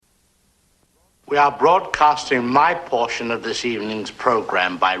We are broadcasting my portion of this evening's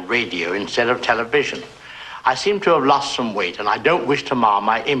program by radio instead of television. I seem to have lost some weight, and I don't wish to mar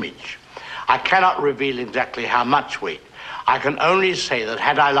my image. I cannot reveal exactly how much weight. I can only say that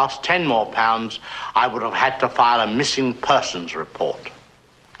had I lost 10 more pounds, I would have had to file a missing persons report.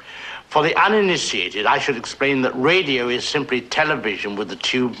 For the uninitiated, I should explain that radio is simply television with the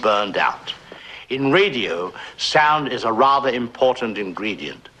tube burned out. In radio, sound is a rather important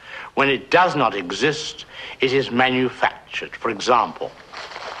ingredient. When it does not exist, it is manufactured. For example,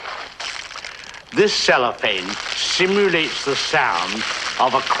 this cellophane simulates the sound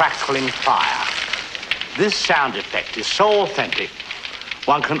of a crackling fire. This sound effect is so authentic,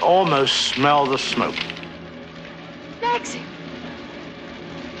 one can almost smell the smoke. Maxie!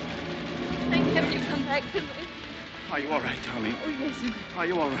 Thank heaven you come back to me. Are you all right, darling? Oh, yes, ma'am. Are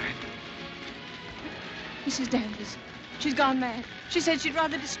you all right? Mrs. Danvers. She's gone mad. She said she'd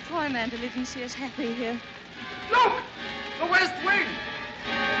rather destroy Mandalay than see us happy here. Look! The West Wing!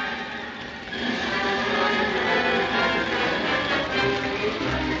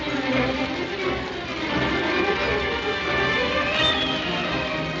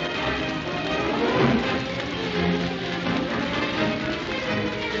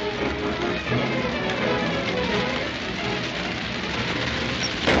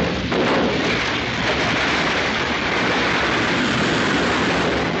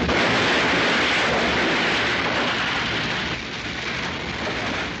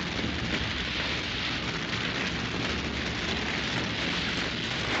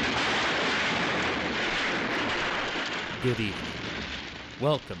 Good evening.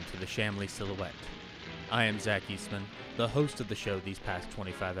 Welcome to the Shamley Silhouette. I am Zach Eastman, the host of the show these past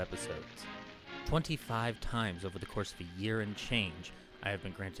 25 episodes. 25 times over the course of a year and change, I have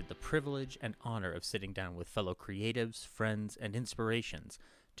been granted the privilege and honor of sitting down with fellow creatives, friends, and inspirations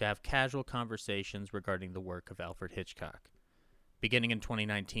to have casual conversations regarding the work of Alfred Hitchcock. Beginning in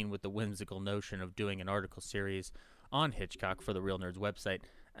 2019 with the whimsical notion of doing an article series on Hitchcock for the Real Nerds website,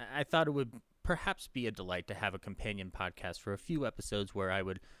 I thought it would perhaps be a delight to have a companion podcast for a few episodes where I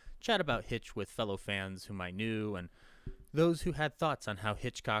would chat about Hitch with fellow fans whom I knew and those who had thoughts on how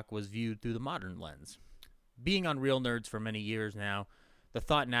Hitchcock was viewed through the modern lens. Being on Real Nerds for many years now, the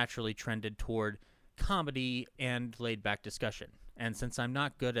thought naturally trended toward comedy and laid-back discussion, and since I'm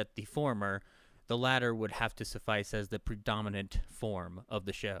not good at the former, the latter would have to suffice as the predominant form of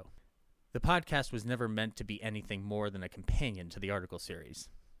the show. The podcast was never meant to be anything more than a companion to the article series.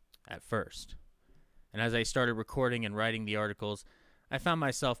 At first. And as I started recording and writing the articles, I found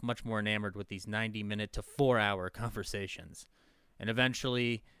myself much more enamored with these 90-minute to 4-hour conversations. And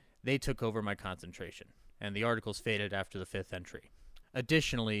eventually, they took over my concentration, and the articles faded after the 5th entry.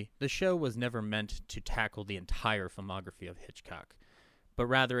 Additionally, the show was never meant to tackle the entire filmography of Hitchcock, but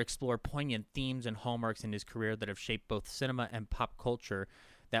rather explore poignant themes and hallmarks in his career that have shaped both cinema and pop culture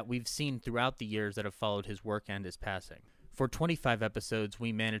that we've seen throughout the years that have followed his work and his passing. For 25 episodes,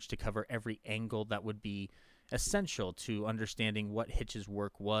 we managed to cover every angle that would be essential to understanding what Hitch's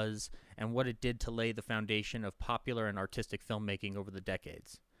work was and what it did to lay the foundation of popular and artistic filmmaking over the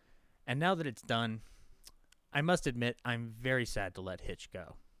decades. And now that it's done, I must admit I'm very sad to let Hitch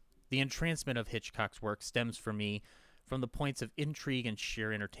go. The entrancement of Hitchcock's work stems for me from the points of intrigue and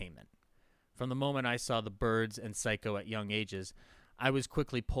sheer entertainment. From the moment I saw The Birds and Psycho at young ages, I was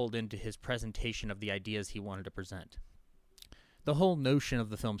quickly pulled into his presentation of the ideas he wanted to present. The whole notion of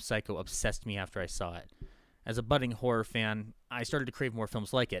the film Psycho obsessed me after I saw it. As a budding horror fan, I started to crave more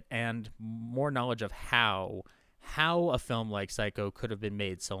films like it, and more knowledge of how a film like Psycho could have been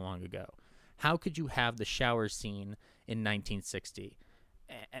made so long ago. How could you have the shower scene in 1960?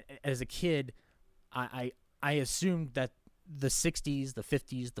 As a kid, I assumed that the 60s, the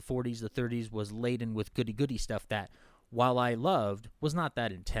 50s, the 40s, the 30s was laden with goody-goody stuff that, while I loved, was not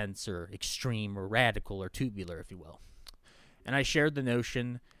that intense or extreme or radical or tubular, if you will. And I shared the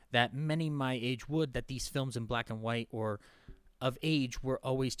notion that many my age would, that these films in black and white or of age were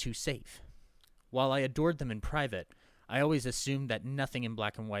always too safe. While I adored them in private, I always assumed that nothing in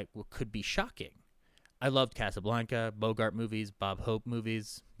black and white could be shocking. I loved Casablanca, Bogart movies, Bob Hope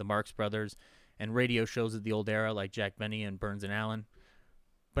movies, the Marx Brothers, and radio shows of the old era like Jack Benny and Burns and Allen.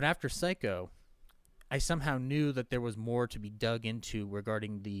 But after Psycho, I somehow knew that there was more to be dug into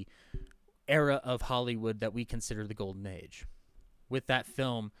regarding the era of Hollywood that we consider the Golden Age. With that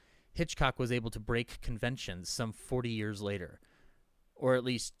film, Hitchcock was able to break conventions some 40 years later, or at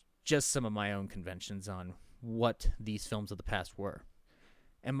least just some of my own conventions on what these films of the past were.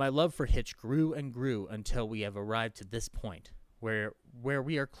 And my love for Hitch grew and grew until we have arrived to this point, where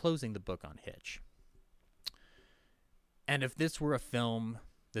we are closing the book on Hitch. And if this were a film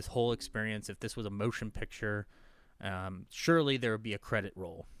this whole experience, if this was a motion picture, surely there would be a credit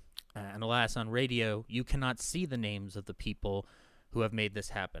roll. And alas, on radio, you cannot see the names of the people who have made this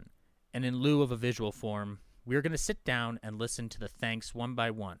happen. And in lieu of a visual form, we're going to sit down and listen to the thanks one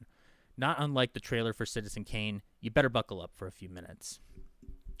by one. Not unlike the trailer for Citizen Kane, you better buckle up for a few minutes.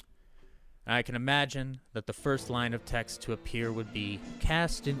 I can imagine that the first line of text to appear would be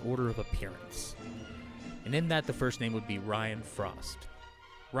cast in order of appearance. And in that, the first name would be Ryan Frost.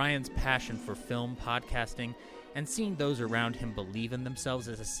 Ryan's passion for film, podcasting, and seeing those around him believe in themselves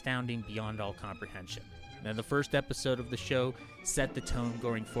is astounding beyond all comprehension. Now, the first episode of the show set the tone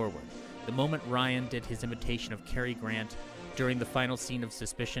going forward. The moment Ryan did his imitation of Cary Grant during the final scene of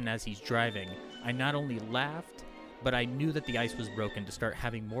Suspicion as he's driving, I not only laughed, but I knew that the ice was broken to start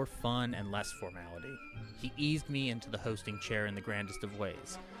having more fun and less formality. He eased me into the hosting chair in the grandest of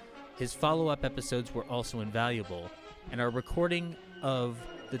ways. His follow-up episodes were also invaluable, and our recording of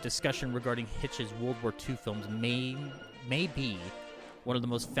the discussion regarding Hitch's World War II films may be one of the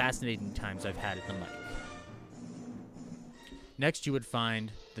most fascinating times I've had at the mic. Next, you would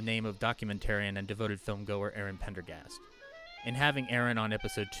find the name of documentarian and devoted filmgoer Aaron Pendergast. In having Aaron on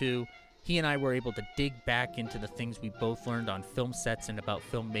episode 2, he and I were able to dig back into the things we both learned on film sets and about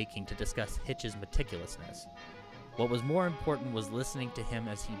filmmaking to discuss Hitch's meticulousness. What was more important was listening to him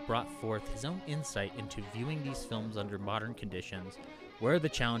as he brought forth his own insight into viewing these films under modern conditions, where the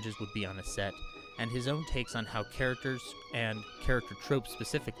challenges would be on a set, and his own takes on how characters, and character tropes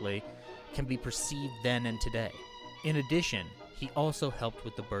specifically, can be perceived then and today. In addition, he also helped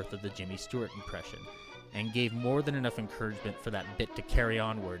with the birth of the Jimmy Stewart impression, and gave more than enough encouragement for that bit to carry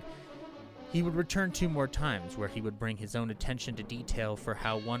onward. He would return 2 more times, where he would bring his own attention to detail for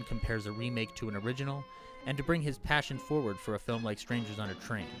how one compares a remake to an original, and to bring his passion forward for a film like Strangers on a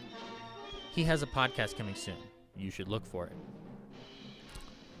Train. He has a podcast coming soon. You should look for it.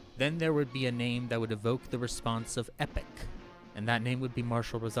 Then there would be a name that would evoke the response of epic, and that name would be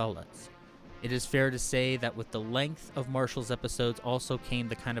Marshall Rosales. It is fair to say that with the length of Marshall's episodes also came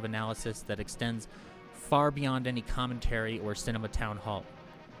the kind of analysis that extends far beyond any commentary or cinema town hall.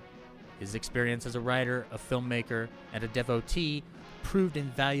 His experience as a writer, a filmmaker, and a devotee proved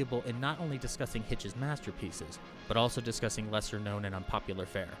invaluable in not only discussing Hitch's masterpieces, but also discussing lesser-known and unpopular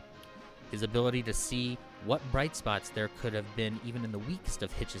fare. His ability to see what bright spots there could have been even in the weakest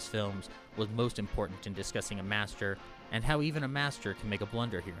of Hitch's films was most important in discussing a master, and how even a master can make a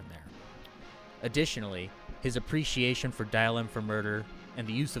blunder here and there. Additionally, his appreciation for Dial M for Murder and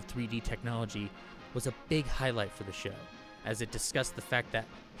the use of 3D technology was a big highlight for the show, as it discussed the fact that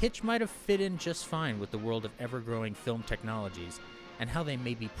Hitch might have fit in just fine with the world of ever-growing film technologies, and how they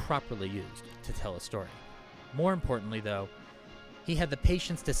may be properly used to tell a story. More importantly, though, he had the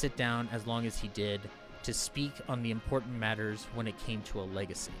patience to sit down as long as he did to speak on the important matters when it came to a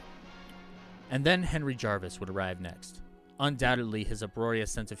legacy. And then Henry Jarvis would arrive next. Undoubtedly, his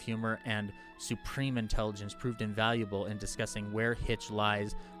uproarious sense of humor and supreme intelligence proved invaluable in discussing where Hitch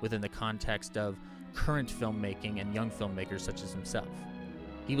lies within the context of current filmmaking and young filmmakers such as himself.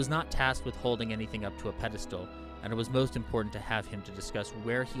 He was not tasked with holding anything up to a pedestal, and it was most important to have him to discuss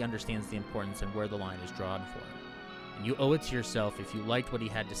where he understands the importance and where the line is drawn for him. And you owe it to yourself, if you liked what he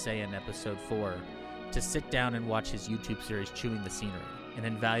had to say in episode 4, to sit down and watch his YouTube series Chewing the Scenery, an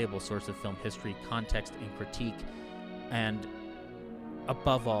invaluable source of film history, context, and critique, and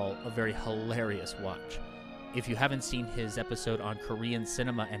above all, a very hilarious watch. If you haven't seen his episode on Korean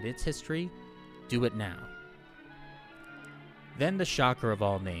cinema and its history, do it now. Then the shocker of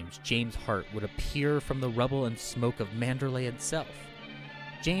all names, James Hart, would appear from the rubble and smoke of Manderley itself.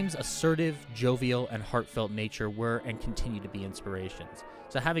 James' assertive, jovial, and heartfelt nature were and continue to be inspirations,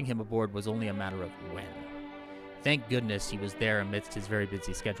 so having him aboard was only a matter of when. Thank goodness he was there amidst his very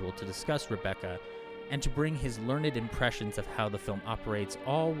busy schedule to discuss Rebecca, and to bring his learned impressions of how the film operates,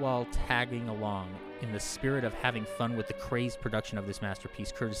 all while tagging along in the spirit of having fun with the crazed production of this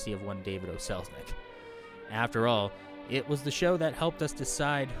masterpiece courtesy of one David O. Selznick. After all, it was the show that helped us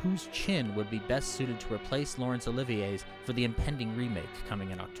decide whose chin would be best suited to replace Laurence Olivier's for the impending remake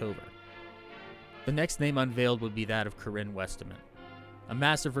coming in October. The next name unveiled would be that of Corinne Westerman. A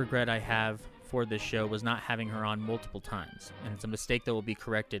massive regret I have for this show was not having her on multiple times, and it's a mistake that will be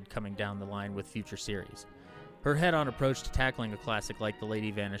corrected coming down the line with future series. Her head-on approach to tackling a classic like The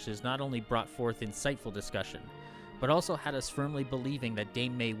Lady Vanishes not only brought forth insightful discussion, but also had us firmly believing that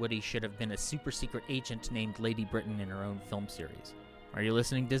Dame Mae Woody should have been a super-secret agent named Lady Britain in her own film series. Are you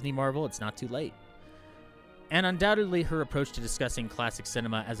listening, Disney Marvel? It's not too late. And undoubtedly, her approach to discussing classic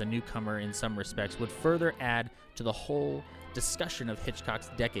cinema as a newcomer in some respects would further add to the whole discussion of Hitchcock's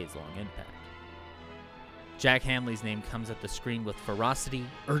decades-long impact. Jack Hamley's name comes at the screen with ferocity,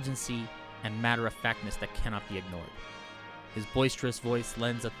 urgency, and matter-of-factness that cannot be ignored. His boisterous voice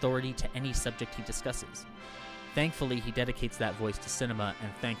lends authority to any subject he discusses. Thankfully, he dedicates that voice to cinema,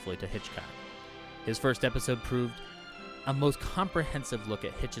 and thankfully to Hitchcock. His first episode proved a most comprehensive look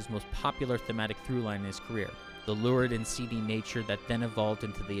at Hitch's most popular thematic through-line in his career, the lurid and seedy nature that then evolved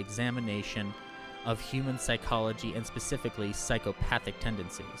into the examination of human psychology and specifically psychopathic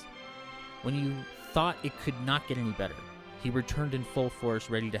tendencies. When you thought it could not get any better, he returned in full force,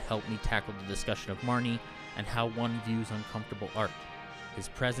 ready to help me tackle the discussion of Marnie and how one views uncomfortable art. His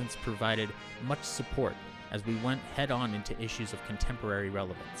presence provided much support as we went head-on into issues of contemporary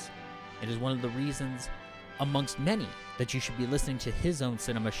relevance. It is one of the reasons, amongst many, that you should be listening to his own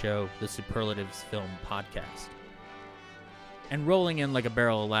cinema show, the Superlatives Film Podcast. And rolling in like a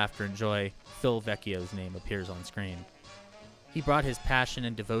barrel of laughter and joy, Phil Vecchio's name appears on screen. He brought his passion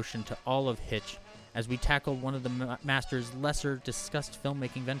and devotion to all of Hitch as we tackled one of the master's lesser discussed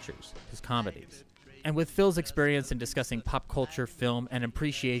filmmaking ventures, his comedies. And with Phil's experience in discussing pop culture, film, and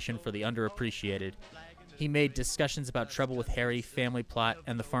appreciation for the underappreciated, he made discussions about Trouble with Harry, Family Plot,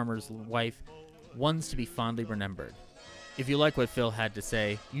 and The Farmer's Wife ones to be fondly remembered. If you like what Phil had to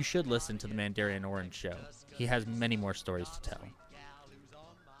say, you should listen to the Mandarin Orange Show. He has many more stories to tell.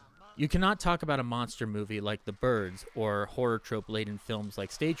 You cannot talk about a monster movie like The Birds or horror trope-laden films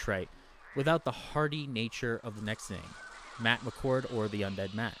like Stage Fright without the hearty nature of the next name, Matt McCord, or the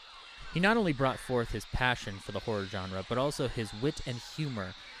Undead Matt. He not only brought forth his passion for the horror genre, but also his wit and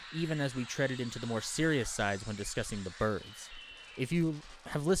humor, even as we treaded into the more serious sides when discussing The Birds. If you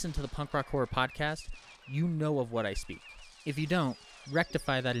have listened to the Punk Rock Horror Podcast, you know of what I speak. If you don't,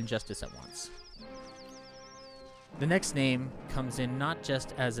 rectify that injustice at once. The next name comes in not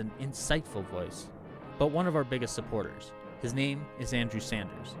just as an insightful voice, but one of our biggest supporters. His name is Andrew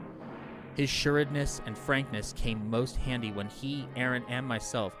Sanders. His sureness and frankness came most handy when he, Aaron, and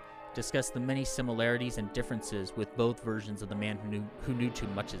myself discussed the many similarities and differences with both versions of the man who knew too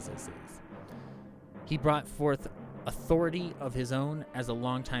much as this is. He brought forth authority of his own as a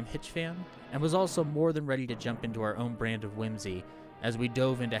longtime Hitch fan, and was also more than ready to jump into our own brand of whimsy as we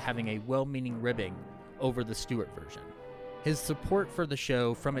dove into having a well-meaning ribbing over the Stewart version. His support for the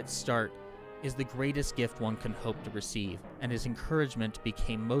show from its start is the greatest gift one can hope to receive, and his encouragement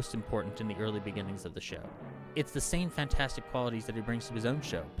became most important in the early beginnings of the show. It's the same fantastic qualities that he brings to his own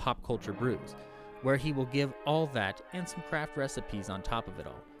show, Pop Culture Brews, where he will give all that and some craft recipes on top of it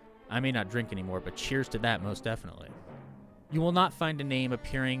all. I may not drink anymore, but cheers to that most definitely. You will not find a name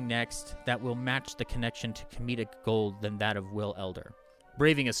appearing next that will match the connection to comedic gold than that of Will Elder.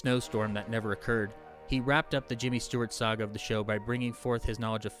 Braving a snowstorm that never occurred, he wrapped up the Jimmy Stewart saga of the show by bringing forth his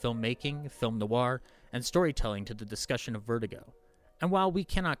knowledge of filmmaking, film noir, and storytelling to the discussion of Vertigo. And while we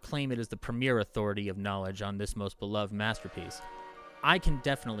cannot claim it as the premier authority of knowledge on this most beloved masterpiece, I can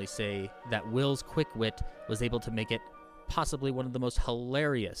definitely say that Will's quick wit was able to make it possibly one of the most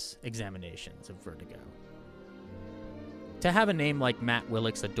hilarious examinations of Vertigo. To have a name like Matt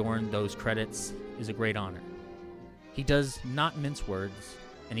Willix adorn those credits is a great honor. He does not mince words,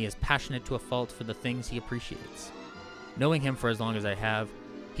 and he is passionate to a fault for the things he appreciates. Knowing him for as long as I have,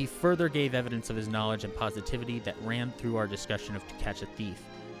 he further gave evidence of his knowledge and positivity that ran through our discussion of To Catch a Thief,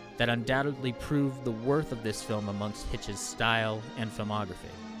 that undoubtedly proved the worth of this film amongst Hitch's style and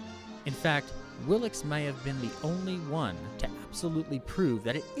filmography. In fact, Willix may have been the only one to absolutely prove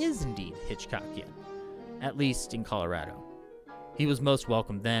that it is indeed Hitchcockian, at least in Colorado. He was most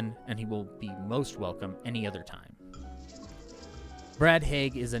welcome then, and he will be most welcome any other time. Brad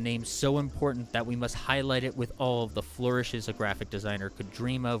Haig is a name so important that we must highlight it with all of the flourishes a graphic designer could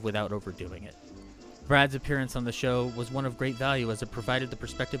dream of without overdoing it. Brad's appearance on the show was one of great value as it provided the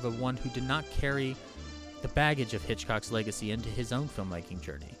perspective of one who did not carry the baggage of Hitchcock's legacy into his own filmmaking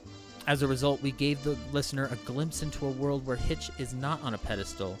journey. As a result, we gave the listener a glimpse into a world where Hitch is not on a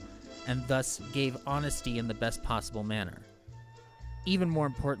pedestal, and thus gave honesty in the best possible manner. Even more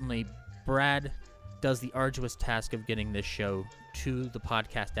importantly, Brad does the arduous task of getting this show to the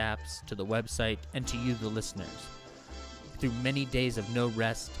podcast apps, to the website, and to you, the listeners, through many days of no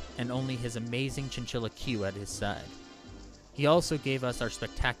rest and only his amazing chinchilla Q at his side. He also gave us our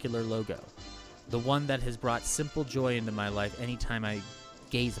spectacular logo, the one that has brought simple joy into my life anytime I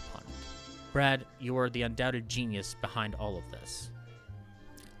gaze upon it. Brad, you are the undoubted genius behind all of this.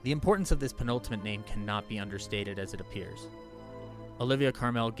 The importance of this penultimate name cannot be understated as it appears. Olivia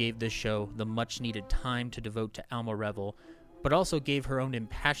Carmel gave this show the much-needed time to devote to Alma Revel, but also gave her own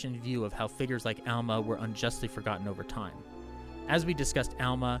impassioned view of how figures like Alma were unjustly forgotten over time. As we discussed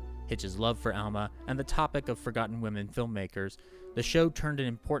Alma, Hitch's love for Alma, and the topic of forgotten women filmmakers, the show turned an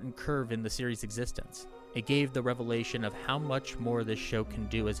important curve in the series' existence. it gave the revelation of how much more this show can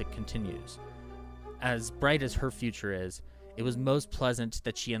do as it continues. As bright as her future is, it was most pleasant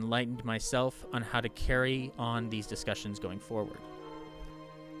that she enlightened myself on how to carry on these discussions going forward.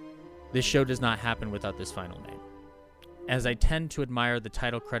 This show does not happen without this final name, as I tend to admire the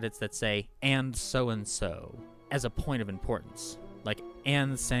title credits that say, "and so-and-so," as a point of importance, like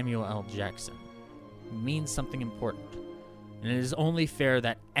 "and Samuel L. Jackson," means something important, and it is only fair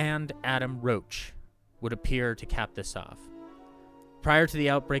that "and Adam Roach" would appear to cap this off. Prior to the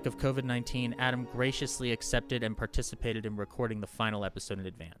outbreak of COVID-19, Adam graciously accepted and participated in recording the final episode in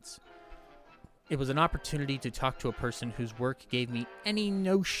advance. It was an opportunity to talk to a person whose work gave me any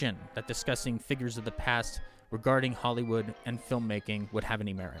notion that discussing figures of the past regarding Hollywood and filmmaking would have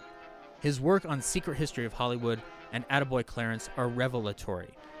any merit. His work on Secret History of Hollywood and Attaboy Clarence are revelatory,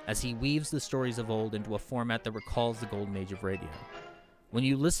 as he weaves the stories of old into a format that recalls the golden age of radio. When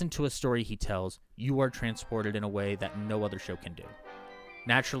you listen to a story he tells, you are transported in a way that no other show can do.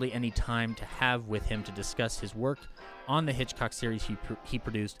 Naturally, any time to have with him to discuss his work on the Hitchcock series he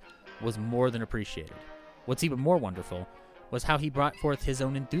produced was more than appreciated. What's even more wonderful was how he brought forth his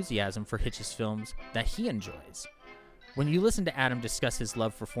own enthusiasm for Hitch's films that he enjoys. When you listen to Adam discuss his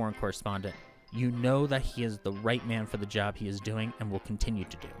love for Foreign Correspondent, you know that he is the right man for the job he is doing and will continue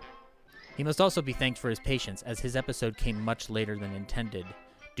to do. He must also be thanked for his patience, as his episode came much later than intended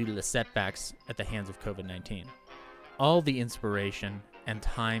due to the setbacks at the hands of COVID-19. All the inspiration and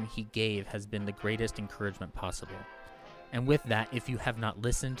time he gave has been the greatest encouragement possible. And with that, if you have not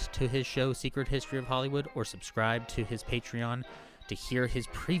listened to his show Secret History of Hollywood or subscribed to his Patreon to hear his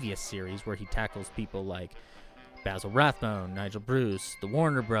previous series where he tackles people like Basil Rathbone, Nigel Bruce, the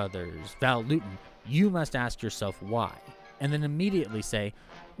Warner Brothers, Val Lewton, you must ask yourself why, and then immediately say,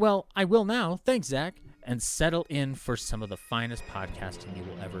 "Well, I will now, thanks Zach," and settle in for some of the finest podcasting you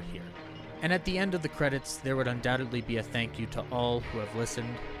will ever hear. And at the end of the credits, there would undoubtedly be a thank you to all who have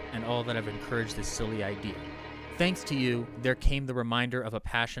listened and all that have encouraged this silly idea. Thanks to you, there came the reminder of a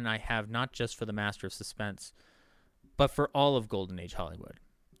passion I have not just for the Master of Suspense, but for all of Golden Age Hollywood.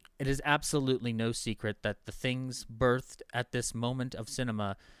 It is absolutely no secret that the things birthed at this moment of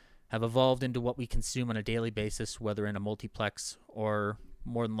cinema have evolved into what we consume on a daily basis, whether in a multiplex or,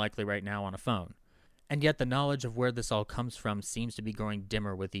 more than likely right now, on a phone. And yet the knowledge of where this all comes from seems to be growing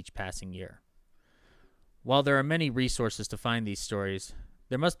dimmer with each passing year. While there are many resources to find these stories,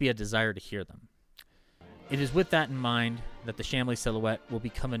 there must be a desire to hear them. It is with that in mind that the Shamley Silhouette will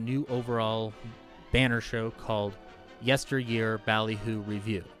become a new overall banner show called Yesteryear Ballyhoo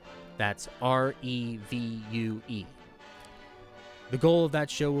Review. That's REVUE. The goal of that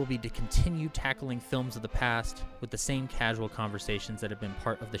show will be to continue tackling films of the past with the same casual conversations that have been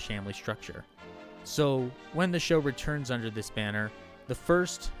part of the Shamley structure. So, when the show returns under this banner, the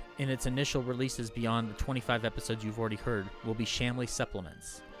first in its initial releases beyond the 25 episodes you've already heard will be Shamley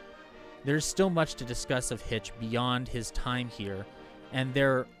Supplements. There's still much to discuss of Hitch beyond his time here, and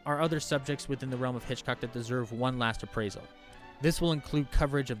there are other subjects within the realm of Hitchcock that deserve one last appraisal. This will include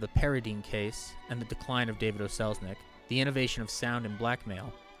coverage of the Paradine case and the decline of David O. Selznick, the innovation of sound and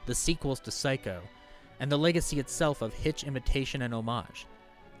blackmail, the sequels to Psycho, and the legacy itself of Hitch imitation and homage.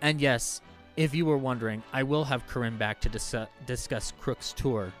 And yes, if you were wondering, I will have Corinne back to discuss Crook's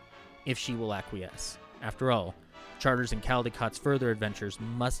tour, if she will acquiesce. After all, Charters and Caldicott's further adventures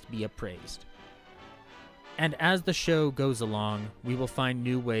must be appraised. And as the show goes along, we will find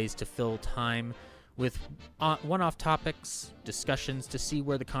new ways to fill time with one-off topics, discussions to see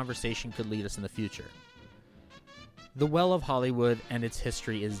where the conversation could lead us in the future. The well of Hollywood and its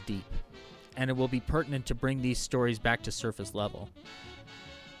history is deep, and it will be pertinent to bring these stories back to surface level.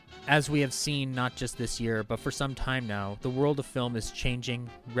 As we have seen not just this year, but for some time now, the world of film is changing,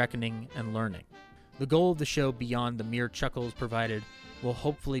 reckoning, and learning. The goal of the show, beyond the mere chuckles provided, will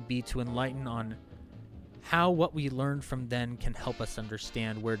hopefully be to enlighten on how what we learned from then can help us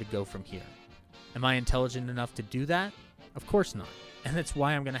understand where to go from here. Am I intelligent enough to do that? Of course not. And that's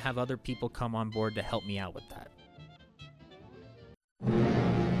why I'm going to have other people come on board to help me out with that.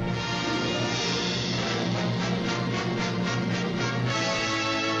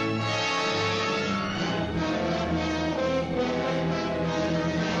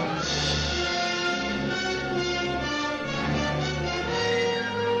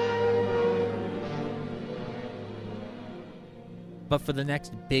 But for the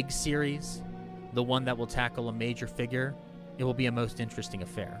next big series, the one that will tackle a major figure, it will be a most interesting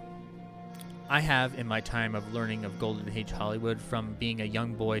affair. I have, in my time of learning of Golden Age Hollywood, from being a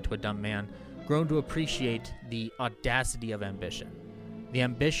young boy to a dumb man, grown to appreciate the audacity of ambition. The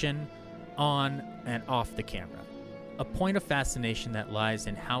ambition on and off the camera. A point of fascination that lies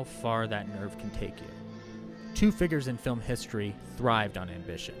in how far that nerve can take you. Two figures in film history thrived on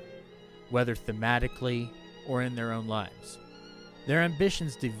ambition, whether thematically or in their own lives. Their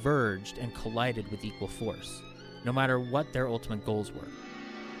ambitions diverged and collided with equal force, no matter what their ultimate goals were.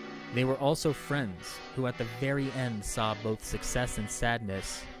 They were also friends who at the very end saw both success and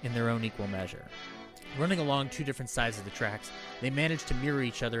sadness in their own equal measure. Running along two different sides of the tracks, they managed to mirror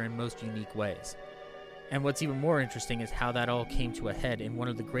each other in most unique ways. And what's even more interesting is how that all came to a head in one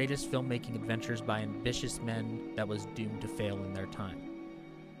of the greatest filmmaking adventures by ambitious men that was doomed to fail in their time.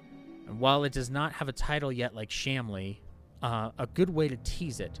 And while it does not have a title yet like Shamley, a good way to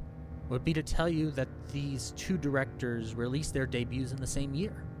tease it would be to tell you that these two directors released their debuts in the same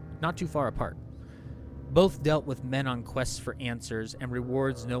year, not too far apart. Both dealt with men on quests for answers and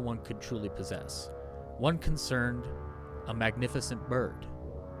rewards no one could truly possess. One concerned a magnificent bird,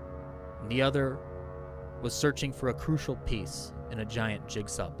 and the other was searching for a crucial piece in a giant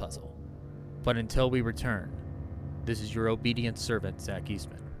jigsaw puzzle. But until we return, this is your obedient servant, Zach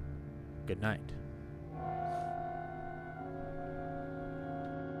Eastman. Good night.